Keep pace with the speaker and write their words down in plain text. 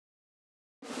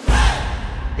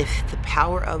if the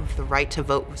power of the right to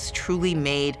vote was truly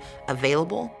made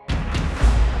available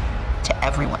to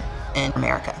everyone in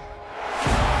America,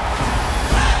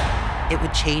 it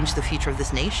would change the future of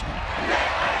this nation.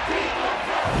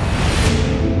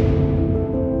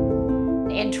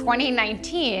 In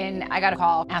 2019, I got a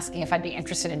call asking if I'd be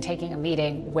interested in taking a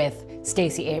meeting with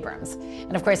Stacey Abrams.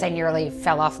 And of course, I nearly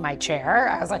fell off my chair.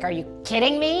 I was like, are you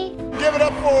kidding me? Give it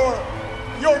up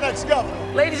for your next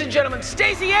governor. Ladies and gentlemen,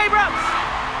 Stacey Abrams!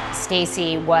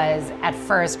 Stacey was at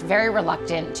first very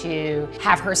reluctant to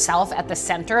have herself at the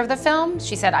center of the film.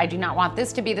 She said, I do not want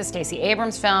this to be the Stacey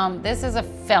Abrams film. This is a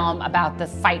film about the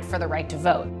fight for the right to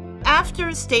vote.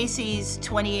 After Stacey's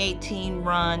 2018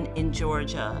 run in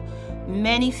Georgia,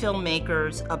 many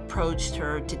filmmakers approached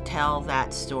her to tell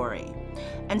that story.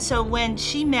 And so when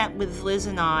she met with Liz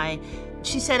and I,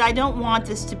 she said, I don't want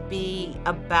this to be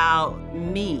about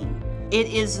me. It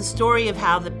is the story of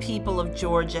how the people of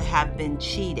Georgia have been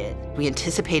cheated. We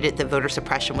anticipated that voter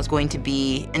suppression was going to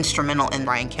be instrumental in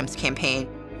Brian Kemp's campaign,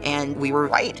 and we were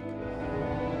right.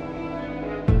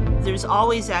 There's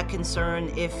always that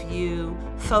concern if you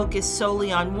focus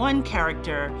solely on one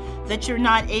character that you're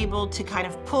not able to kind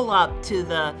of pull up to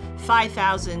the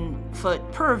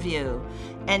 5,000-foot purview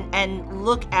and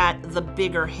look at the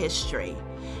bigger history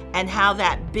and how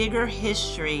that bigger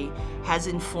history has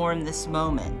informed this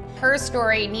moment. Her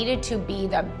story needed to be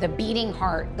the beating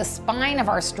heart, the spine of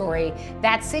our story,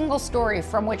 that single story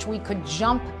from which we could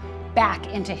jump back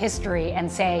into history and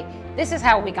say, this is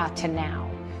how we got to now.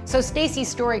 So Stacey's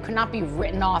story could not be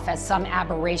written off as some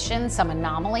aberration, some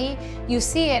anomaly. You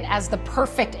see it as the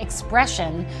perfect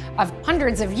expression of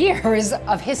hundreds of years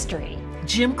of history.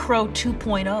 Jim Crow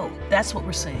 2.0, that's what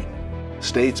we're seeing.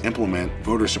 States implement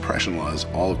voter suppression laws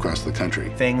all across the country.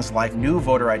 Things like new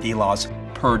voter ID laws,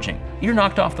 purging. You're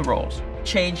knocked off the rolls.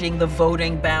 Changing the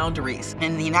voting boundaries.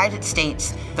 In the United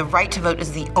States, the right to vote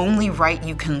is the only right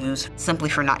you can lose simply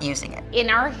for not using it. In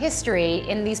our history,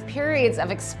 in these periods of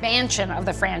expansion of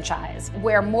the franchise,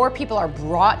 where more people are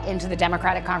brought into the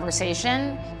democratic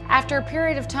conversation, after a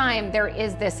period of time, there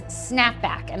is this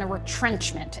snapback and a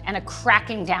retrenchment and a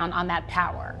cracking down on that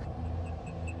power.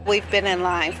 We've been in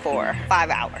line for 5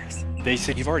 hours. They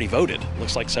said, you've already voted,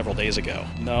 looks like several days ago.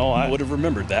 No, I would have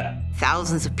remembered that.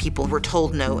 Thousands of people were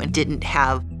told no and didn't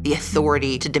have the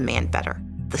authority to demand better.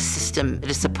 The system that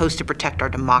is supposed to protect our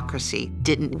democracy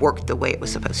didn't work the way it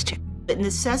was supposed to. It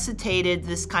necessitated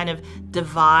this kind of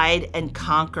divide and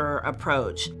conquer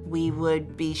approach. We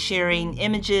would be sharing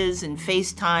images and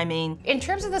FaceTiming. In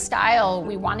terms of the style,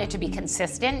 we wanted to be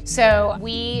consistent. So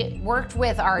we worked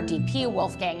with our DP,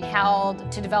 Wolfgang Held,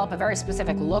 to develop a very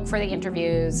specific look for the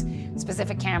interviews,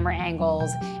 specific camera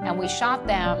angles, and we shot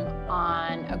them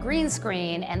on a green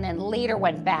screen and then later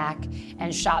went back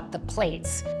and shot the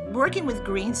plates. Working with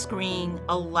green screen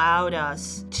allowed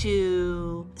us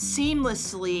to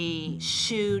seamlessly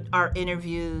shoot our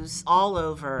interviews all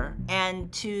over and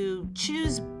to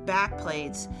choose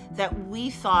backplates that we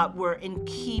thought were in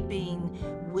keeping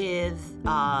with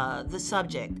the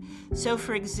subject. So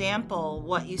for example,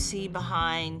 what you see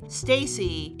behind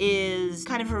Stacey is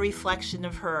kind of a reflection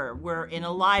of her. We're in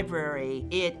a library.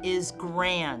 It is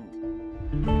grand.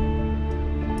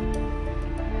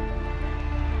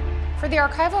 For the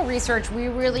archival research, we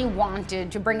really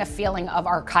wanted to bring a feeling of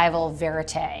archival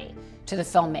verite to the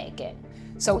filmmaking.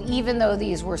 So even though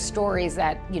these were stories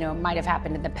that, might have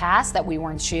happened in the past that we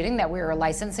weren't shooting, that we were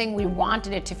licensing, we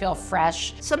wanted it to feel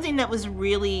fresh. Something that was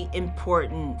really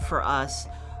important for us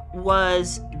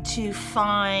was to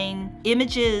find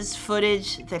images,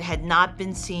 footage that had not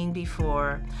been seen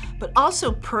before, but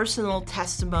also personal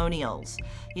testimonials.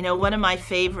 One of my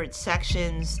favorite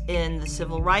sections in the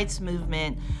civil rights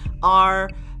movement are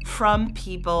from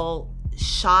people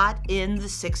shot in the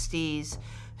 60s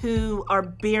who are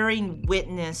bearing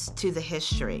witness to the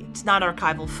history. It's not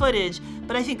archival footage,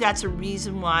 but I think that's a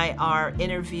reason why our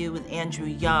interview with Andrew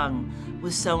Young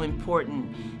was so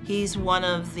important. He's one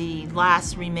of the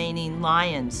last remaining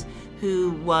Lions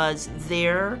who was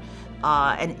there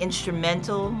and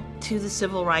instrumental to the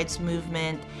civil rights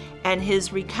movement, and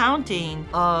his recounting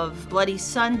of Bloody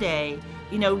Sunday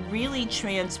really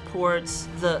transports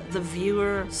the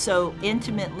viewer so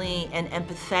intimately and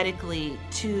empathetically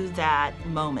to that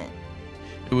moment.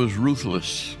 It was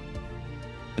ruthless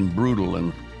and brutal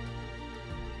and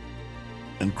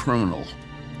criminal,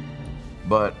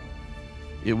 but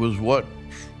it was what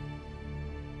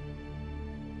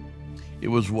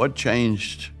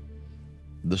changed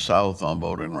the South on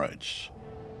voting rights.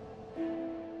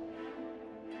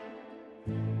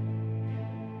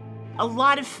 A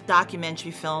lot of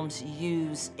documentary films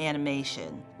use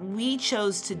animation. we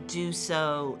chose to do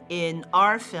so in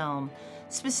our film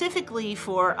specifically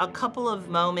for a couple of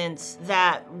moments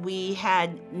that we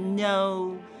had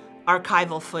no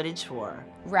archival footage for.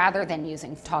 Rather than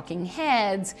using talking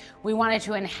heads, we wanted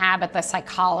to inhabit the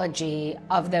psychology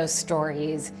of those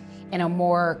stories in a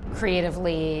more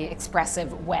creatively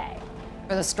expressive way.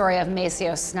 For the story of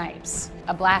Maceo Snipes,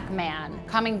 a black man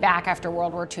coming back after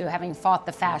World War II, having fought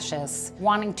the fascists,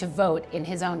 wanting to vote in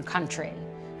his own country,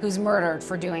 who's murdered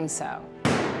for doing so.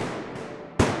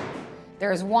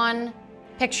 There is one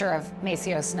picture of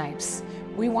Maceo Snipes.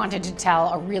 We wanted to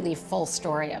tell a really full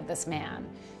story of this man.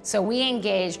 So we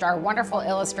engaged our wonderful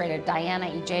illustrator, Diana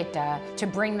Ijeta, to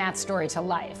bring that story to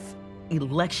life.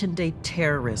 Election day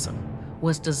terrorism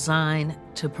was designed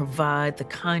to provide the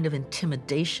kind of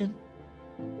intimidation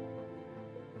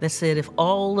that said if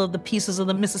all of the pieces of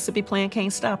the Mississippi plan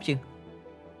can't stop you,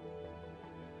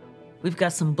 we've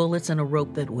got some bullets and a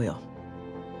rope that will.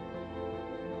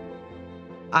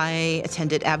 I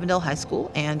attended Avondale High School,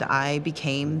 and I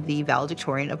became the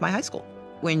valedictorian of my high school.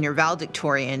 When you're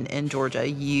valedictorian in Georgia,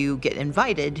 you get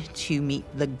invited to meet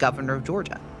the governor of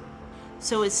Georgia.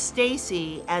 So as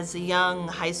Stacey, as a young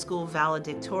high school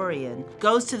valedictorian,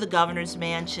 goes to the governor's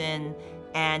mansion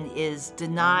and is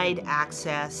denied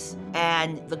access,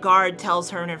 and the guard tells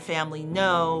her and her family,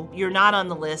 no, you're not on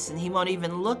the list, and he won't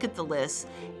even look at the list,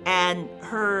 and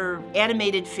her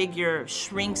animated figure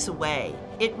shrinks away.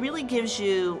 It really gives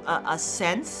you a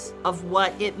sense of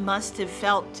what it must have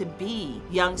felt to be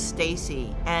young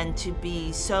Stacey and to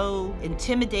be so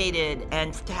intimidated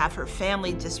and to have her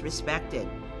family disrespected.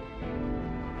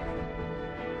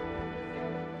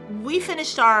 We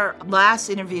finished our last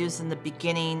interviews in the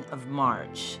beginning of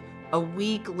March. A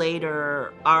week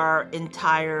later, our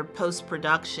entire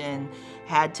post-production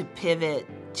had to pivot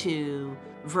to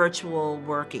virtual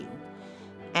working.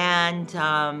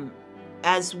 And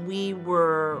as we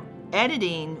were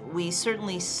editing, we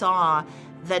certainly saw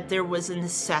that there was a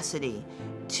necessity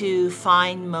to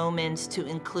find moments to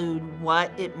include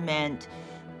what it meant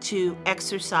to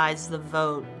exercise the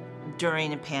vote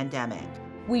during a pandemic.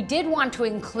 We did want to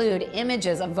include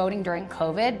images of voting during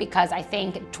COVID because I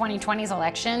think 2020's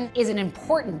election is an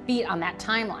important beat on that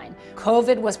timeline.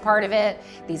 COVID was part of it.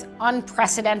 These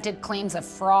unprecedented claims of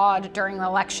fraud during the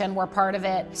election were part of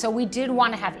it. So we did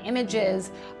want to have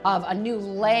images of a new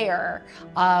layer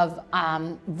of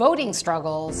voting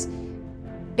struggles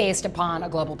based upon a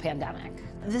global pandemic.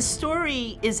 The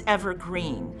story is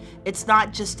evergreen. It's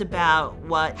not just about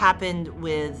what happened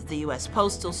with the U.S.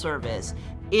 Postal Service.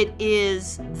 It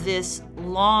is this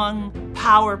long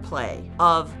power play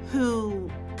of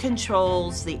who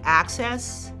controls the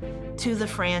access to the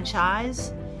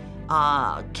franchise.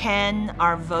 Can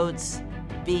our votes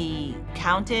be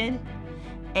counted?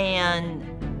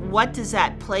 And what does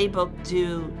that playbook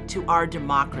do to our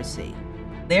democracy?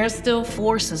 There's still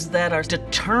forces that are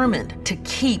determined to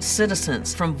keep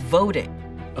citizens from voting.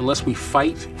 Unless we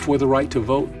fight for the right to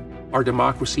vote, our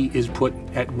democracy is put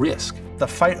at risk. The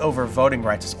fight over voting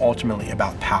rights is ultimately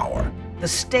about power. The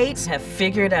states have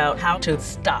figured out how to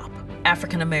stop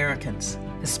African Americans,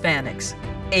 Hispanics,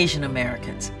 Asian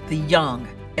Americans, the young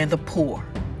and the poor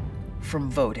from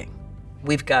voting.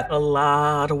 We've got a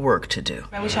lot of work to do.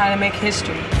 We're trying to make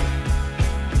history.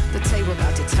 The table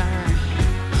about to turn.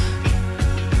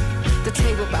 The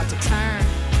table about to turn.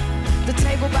 The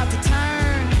table about to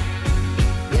turn.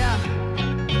 Yeah.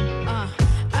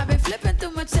 I've been flipping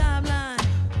through my timeline,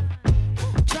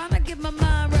 trying to get my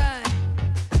mind right.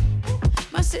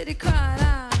 My city crying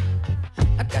out.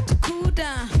 I got to cool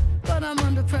down, but I'm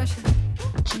under pressure.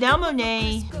 Janelle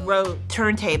Monáe wrote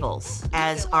Turntables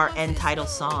as our end title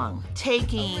song,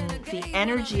 taking the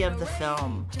energy of the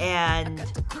film and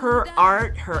her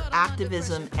art, her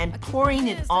activism, and pouring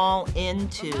it all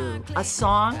into a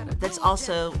song that's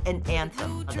also an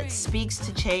anthem that speaks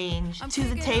to change, to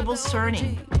the tables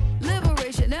turning.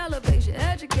 Liberation, elevation,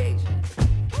 education.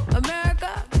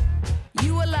 America,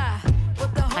 you alive.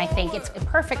 I think it's a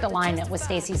perfect alignment with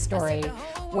Stacey's story,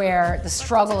 where the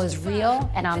struggle is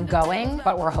real and ongoing,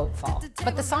 but we're hopeful.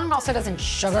 But the song also doesn't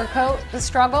sugarcoat the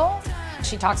struggle.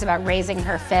 She talks about raising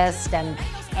her fist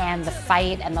and the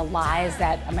fight and the lies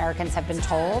that Americans have been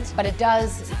told, but it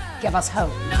does give us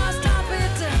hope.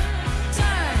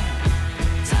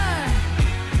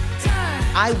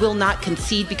 I will not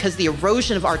concede because the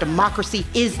erosion of our democracy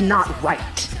is not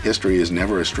right. History is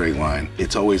never a straight line.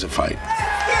 It's always a fight.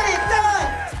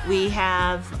 We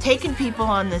have taken people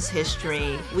on this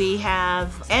history. We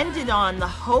have ended on the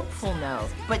hopeful note.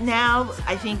 But now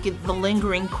I think the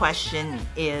lingering question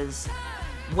is,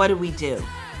 what do we do?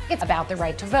 It's about the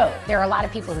right to vote. There are a lot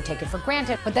of people who take it for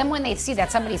granted, but then when they see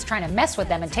that somebody's trying to mess with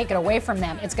them and take it away from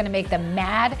them, it's going to make them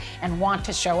mad and want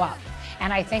to show up.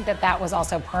 And I think that that was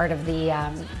also part of the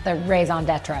raison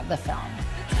d'etre of the film.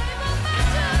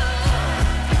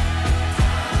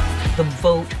 The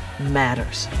vote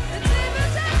matters.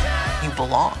 You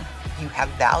belong. You have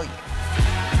value.